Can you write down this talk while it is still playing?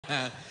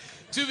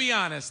To be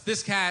honest,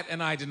 this cat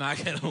and I did not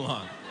get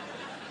along.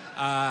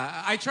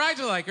 I tried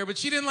to like her, but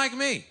she didn't like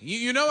me.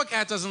 You know a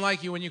cat doesn't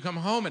like you when you come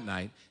home at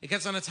night. It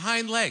gets on its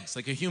hind legs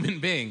like a human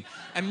being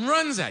and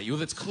runs at you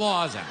with its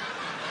claws out.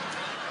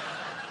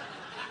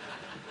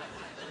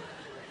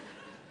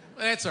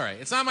 That's all right.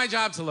 It's not my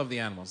job to love the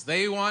animals.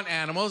 They want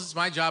animals. It's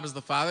my job as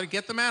the father to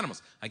get them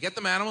animals. I get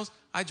them animals.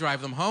 I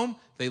drive them home.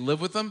 They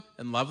live with them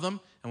and love them.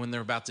 And when they're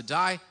about to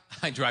die,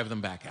 I drive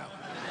them back out.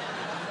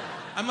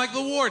 I'm like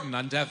the warden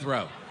on death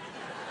row.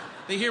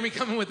 They hear me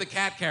coming with the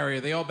cat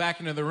carrier. They all back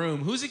into the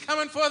room. Who's he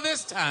coming for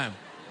this time?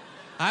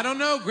 I don't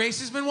know.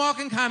 Gracie's been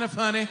walking kind of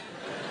funny.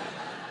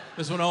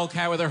 There's one old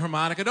cat with her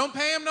harmonica. Don't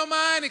pay him no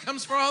mind. He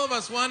comes for all of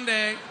us one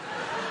day.